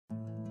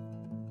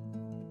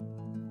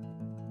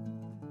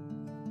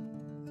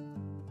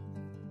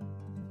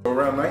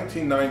Around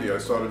 1990, I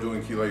started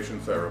doing chelation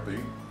therapy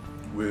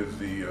with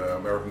the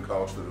American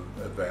College for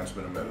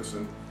Advancement in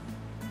Medicine.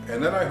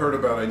 And then I heard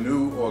about a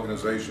new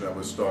organization that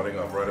was starting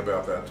up right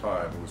about that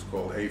time. It was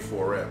called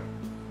A4M,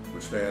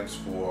 which stands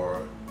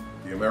for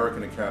the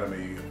American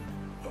Academy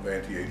of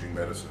Anti-Aging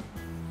Medicine.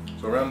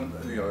 So around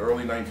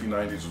early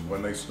 1990s is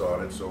when they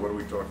started. So what are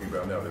we talking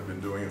about now? They've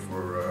been doing it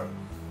for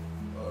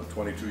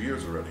 22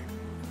 years already.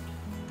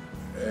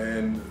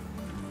 And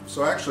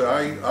so actually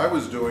I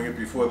was doing it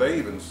before they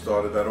even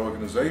started that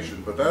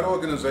organization. But that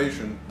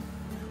organization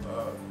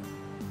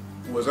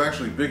was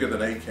actually bigger than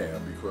ACAM,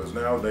 because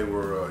now they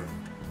were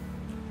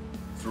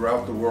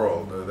throughout the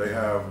world. They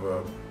have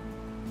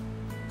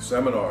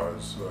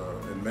seminars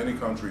in many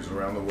countries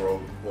around the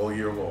world all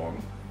year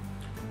long.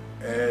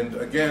 And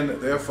again,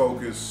 their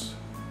focus,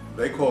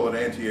 they call it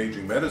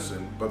anti-aging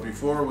medicine, but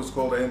before it was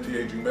called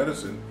anti-aging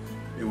medicine,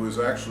 it was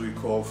actually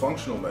called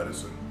functional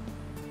medicine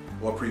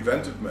or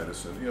preventive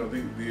medicine.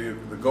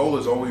 The goal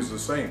is always the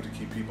same, to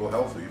keep people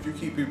healthy. If you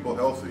keep people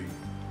healthy,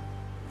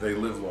 they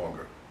live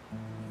longer.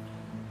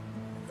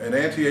 And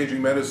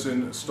anti-aging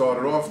medicine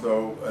started off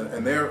though,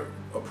 and their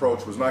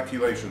approach was not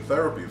chelation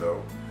therapy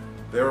though,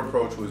 their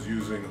approach was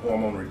using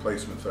hormone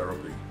replacement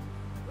therapy.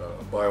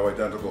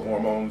 Bioidentical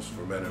hormones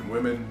for men and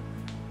women,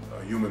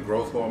 human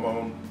growth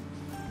hormone,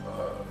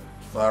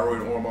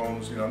 thyroid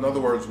hormones. In other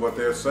words, what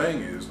they're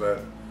saying is that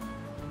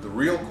the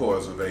real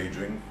cause of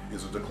aging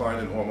is a decline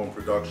in hormone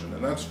production.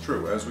 And that's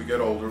true. As we get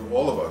older,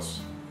 all of us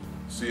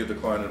see a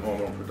decline in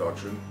hormone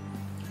production.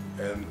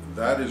 And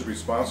that is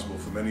responsible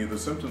for many of the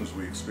symptoms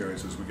we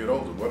experience as we get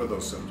older. What are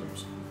those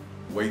symptoms?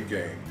 Weight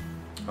gain,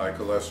 high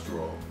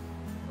cholesterol,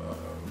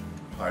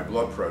 high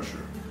blood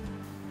pressure,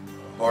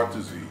 heart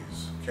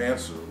disease,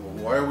 cancer.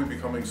 Well, why are we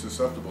becoming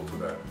susceptible to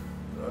that?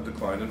 A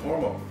decline in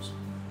hormones.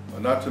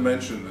 Not to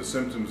mention the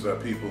symptoms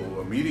that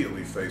people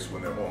immediately face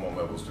when their hormone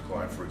levels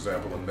decline. For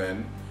example, in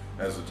men,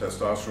 as the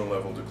testosterone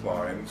level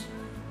declines,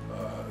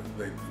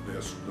 the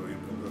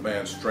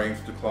man's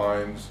strength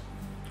declines,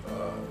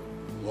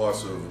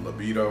 loss of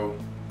libido,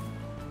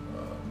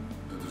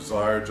 the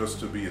desire just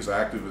to be as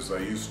active as I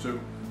used to.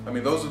 I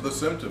mean, those are the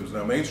symptoms.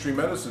 Now, mainstream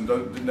medicine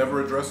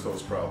never addressed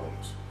those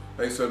problems.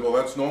 They said, well,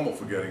 that's normal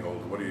for getting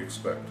older. What do you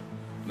expect?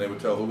 And they would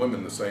tell the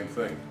women the same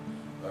thing.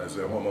 As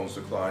their hormones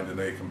declined, and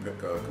they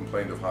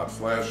complained of hot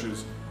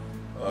flashes.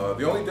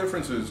 The only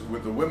difference is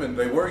with the women,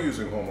 they were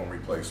using hormone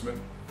replacement,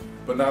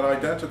 but not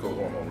identical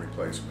hormone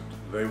replacement.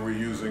 They were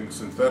using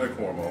synthetic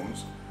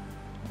hormones.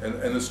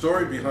 And the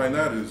story behind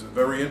that is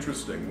very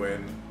interesting.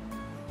 When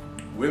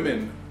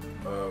women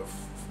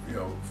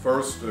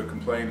first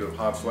complained of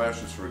hot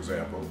flashes, for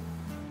example,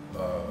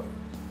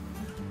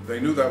 they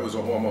knew that was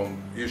a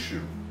hormone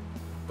issue.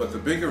 But the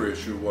bigger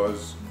issue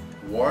was,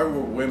 why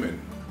were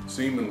women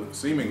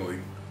seemingly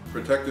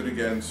protected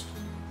against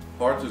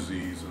heart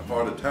disease and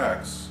heart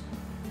attacks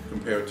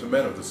compared to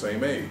men of the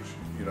same age?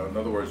 In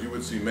other words, you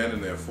would see men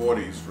in their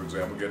 40s, for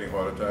example, getting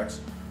heart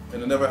attacks,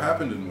 and it never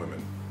happened in women.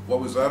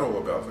 What was that all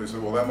about? They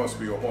said, well, that must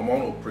be a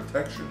hormonal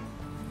protection.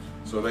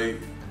 So they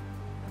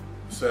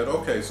said,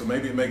 okay, so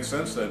maybe it makes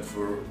sense then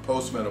for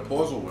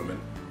postmenopausal women,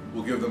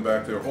 we'll give them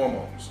back their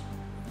hormones.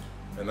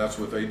 And that's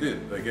what they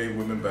did. They gave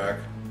women back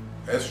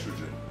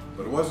estrogen.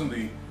 But it wasn't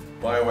the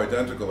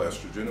bioidentical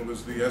estrogen, it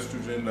was the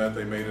estrogen that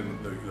they made in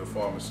the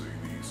pharmacy,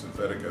 the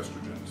synthetic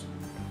estrogens.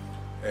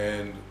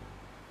 And,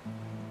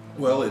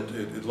 well,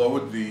 it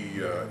lowered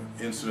the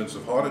incidence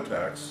of heart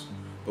attacks,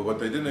 but what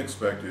they didn't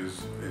expect is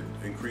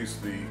it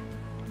increased the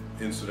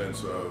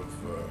incidence of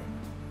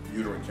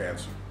uterine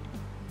cancer.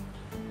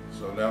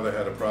 So now they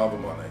had a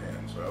problem on their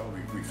hands. Well,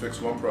 we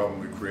fixed one problem,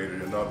 we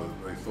created another.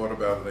 They thought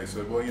about it, and they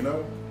said,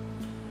 well,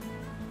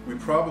 we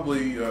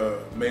probably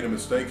made a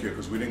mistake here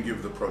because we didn't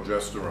give the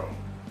progesterone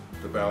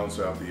to balance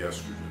out the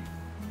estrogen.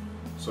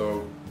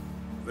 So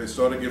they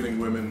started giving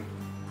women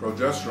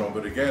progesterone,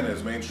 but again,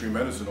 as mainstream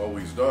medicine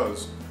always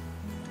does,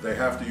 they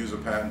have to use a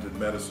patented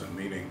medicine,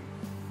 meaning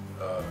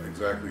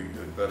exactly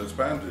that it's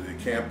patented. It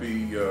can't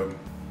be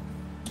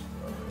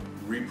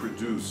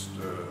reproduced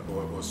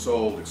or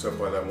sold except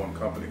by that one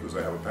company because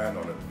they have a patent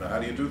on it. Now, how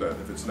do you do that?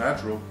 If it's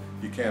natural,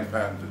 you can't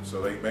patent it.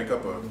 So they make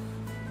up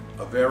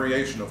a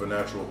variation of a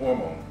natural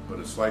hormone, but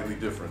it's slightly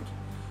different.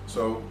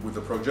 So with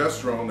the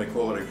progesterone, they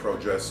call it a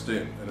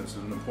progestin, and it's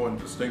an important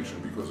distinction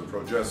because a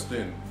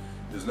progestin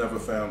is never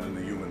found in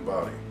the human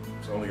body.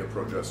 It's only a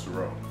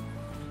progesterone.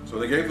 So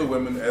they gave the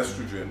women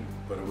estrogen,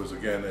 but it was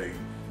again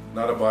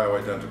not a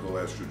bioidentical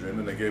estrogen,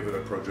 and they gave it a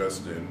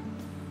progestin.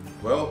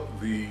 Well,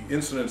 the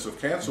incidence of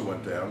cancer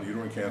went down, the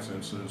uterine cancer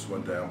incidence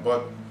went down,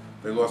 but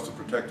they lost the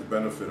protective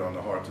benefit on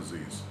the heart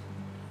disease.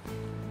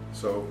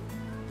 So,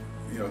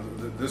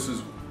 this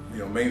is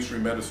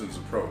mainstream medicine's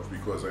approach,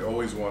 because they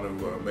always want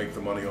to make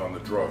the money on the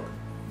drug.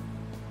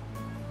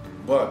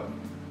 But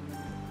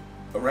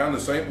around the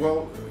same,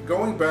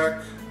 going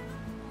back,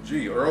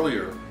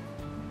 earlier,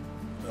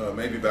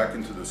 maybe back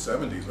into the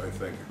 70s, I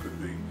think it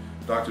could be,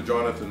 Dr.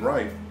 Jonathan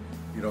Wright,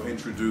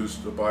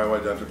 introduced the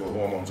bioidentical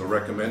hormones, or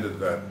recommended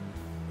that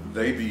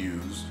they be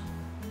used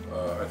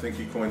I think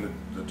he coined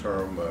the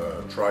term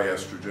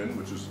triestrogen,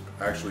 which is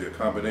actually a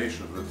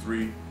combination of the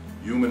three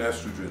human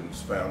estrogens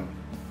found,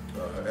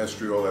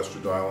 estriol,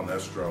 estradiol, and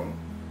estrone.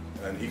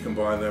 And he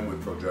combined them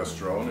with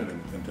progesterone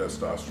and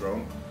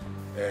testosterone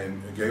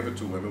and gave it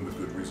to women with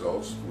good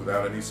results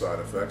without any side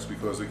effects,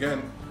 because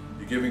again,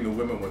 you're giving the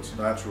women what's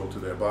natural to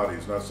their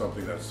bodies, not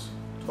something that's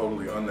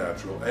totally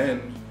unnatural,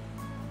 and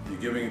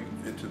you're giving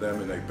it to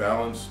them in a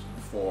balanced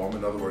form.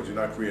 In other words, you're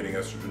not creating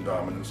estrogen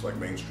dominance like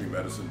mainstream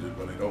medicine did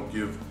when they don't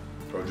give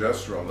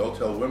progesterone. They'll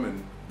tell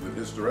women with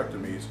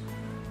hysterectomies,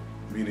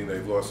 meaning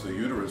they've lost their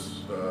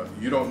uterus,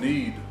 you don't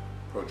need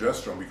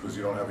progesterone because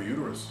you don't have a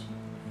uterus.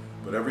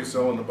 But every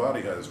cell in the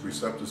body has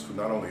receptors for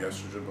not only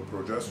estrogen but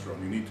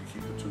progesterone. You need to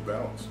keep the two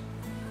balanced.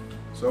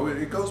 So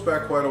it goes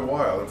back quite a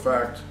while. In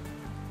fact,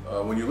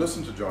 when you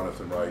listen to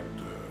Jonathan Wright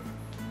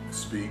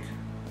speak,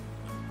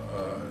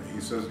 he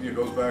says it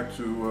goes back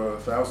to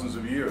thousands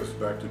of years,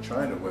 back to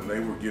China, when they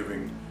were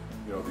giving,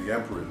 the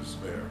emperors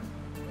their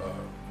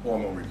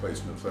hormone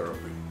replacement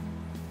therapy.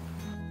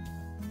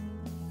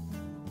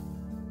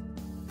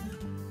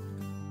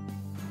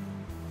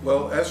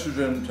 Well,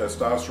 estrogen,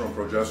 testosterone,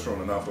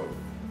 progesterone are not the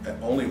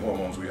only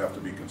hormones we have to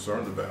be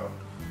concerned about.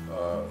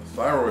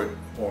 Thyroid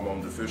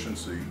hormone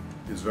deficiency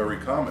is very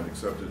common,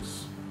 except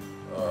it's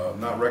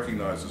not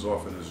recognized as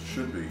often as it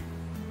should be.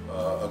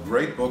 A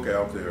great book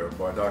out there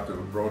by Dr.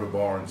 Broda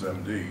Barnes,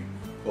 MD,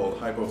 called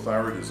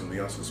Hypothyroidism,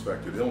 the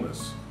Unsuspected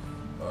Illness,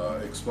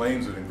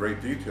 explains it in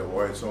great detail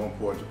why it's so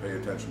important to pay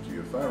attention to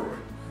your thyroid.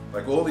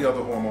 Like all the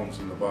other hormones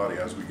in the body,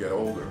 as we get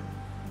older,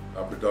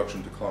 our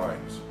production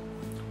declines.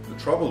 The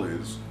trouble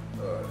is,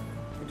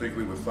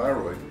 particularly with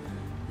thyroid,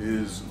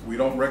 is we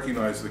don't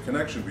recognize the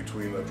connection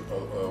between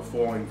a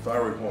falling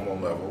thyroid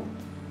hormone level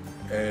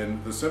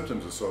and the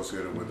symptoms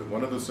associated with it.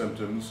 One of the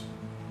symptoms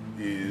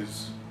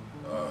is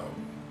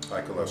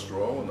high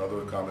cholesterol.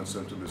 Another common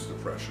symptom is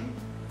depression.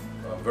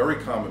 Very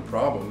common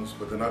problems,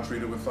 but they're not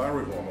treated with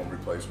thyroid hormone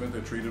replacement,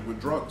 they're treated with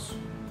drugs.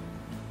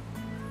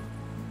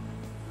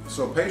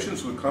 So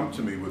patients would come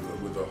to me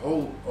with a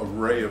whole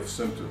array of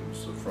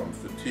symptoms, from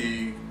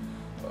fatigue,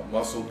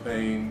 muscle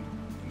pain,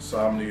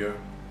 insomnia,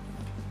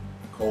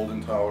 cold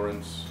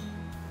intolerance,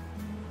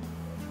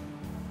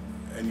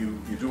 and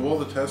you do all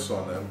the tests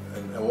on them,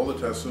 and all the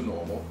tests are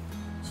normal.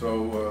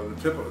 So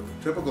the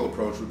typical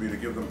approach would be to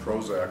give them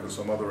Prozac or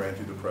some other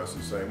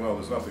antidepressant, saying, well,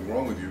 there's nothing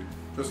wrong with you,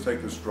 just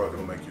take this drug,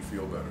 it'll make you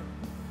feel better.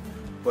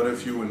 But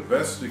if you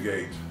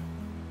investigate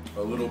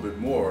a little bit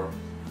more,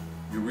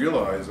 you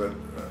realize that,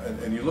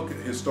 and you look at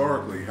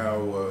historically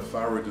how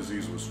thyroid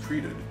disease was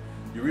treated,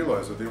 you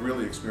realize that they're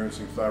really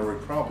experiencing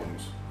thyroid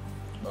problems.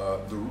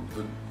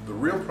 The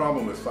real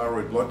problem with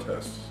thyroid blood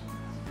tests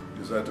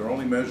is that they're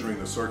only measuring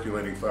the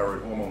circulating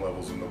thyroid hormone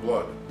levels in the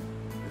blood.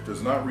 It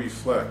does not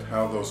reflect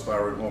how those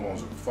thyroid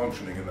hormones are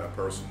functioning in that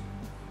person.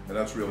 And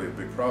that's really a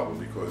big problem,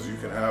 because you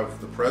can have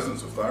the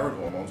presence of thyroid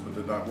hormones, but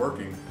they're not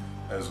working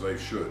as they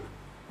should.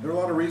 There are a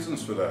lot of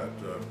reasons for that.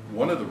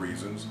 One of the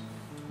reasons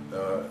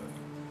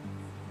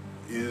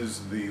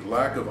is the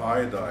lack of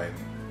iodine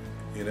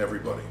in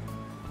everybody.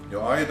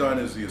 Iodine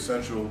is the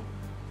essential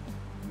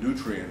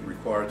nutrient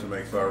required to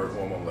make thyroid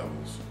hormone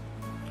levels.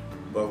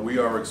 But we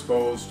are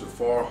exposed to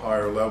far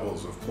higher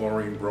levels of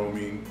chlorine,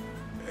 bromine,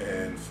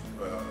 and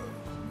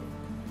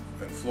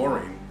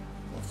fluorine,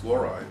 or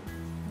fluoride,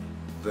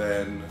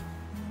 than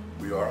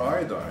we are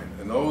iodine.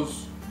 And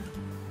those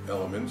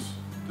elements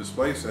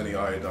displace any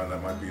iodine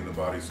that might be in the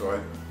body.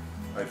 So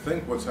I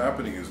think what's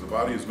happening is the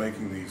body is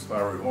making these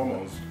thyroid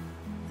hormones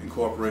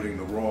incorporating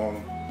the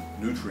wrong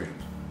nutrient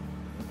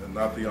and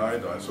not the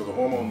iodine. So the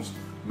hormones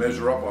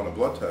measure up on a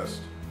blood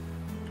test,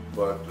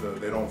 but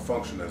they don't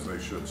function as they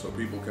should. So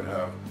people can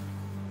have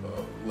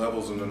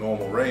levels in the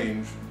normal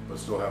range, but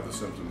still have the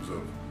symptoms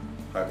of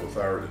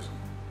hypothyroidism.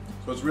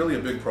 So it's really a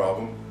big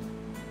problem.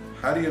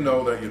 How do you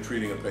know that you're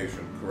treating a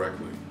patient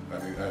correctly? I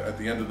mean, at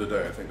the end of the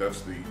day, I think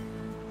that's the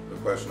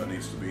question that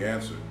needs to be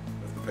answered.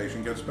 If the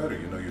patient gets better,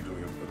 you know you're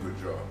doing a good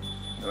job.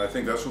 And I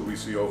think that's what we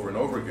see over and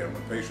over again.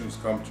 When patients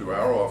come to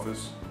our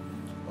office,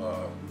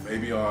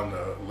 maybe on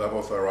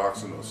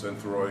levothyroxine or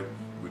Synthroid,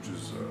 which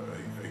is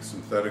a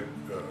synthetic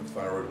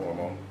thyroid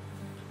hormone,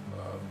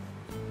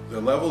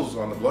 their levels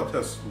on the blood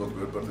tests look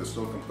good, but they're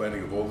still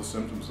complaining of all the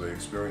symptoms they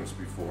experienced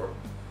before.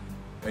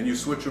 And you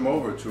switch them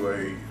over to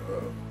a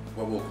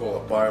what we'll call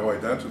a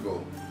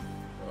bioidentical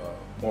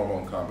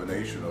hormone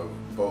combination of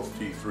both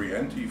T3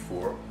 and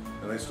T4,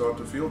 and they start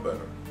to feel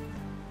better.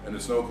 And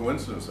it's no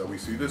coincidence that we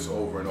see this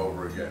over and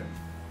over again.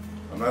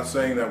 I'm not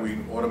saying that we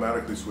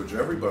automatically switch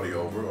everybody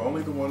over,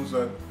 only the ones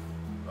that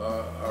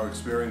are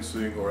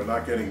experiencing or are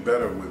not getting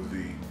better with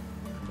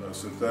the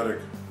synthetic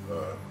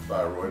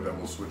thyroid, then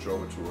we'll switch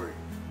over to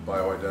a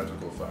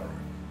bioidentical thyroid.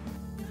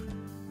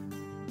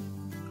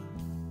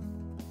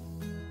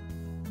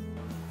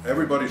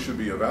 Everybody should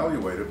be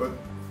evaluated, but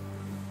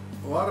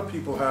a lot of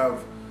people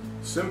have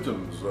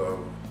symptoms of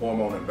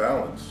hormone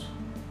imbalance,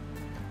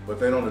 but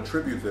they don't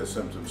attribute their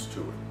symptoms to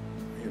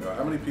it.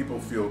 How many people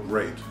feel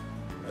great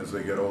as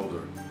they get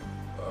older?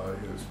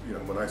 You know,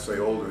 when I say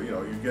older, you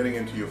know, you're getting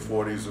into your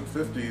 40s and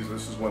 50s.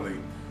 This is when the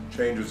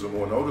changes are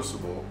more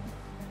noticeable.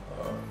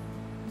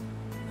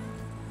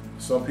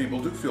 Some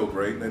people do feel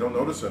great and they don't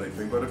notice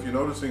anything, but if you're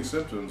noticing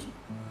symptoms,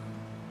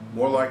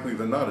 more likely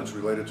than not, it's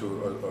related to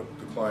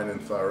a decline in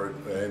thyroid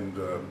and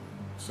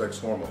sex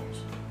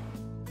hormones.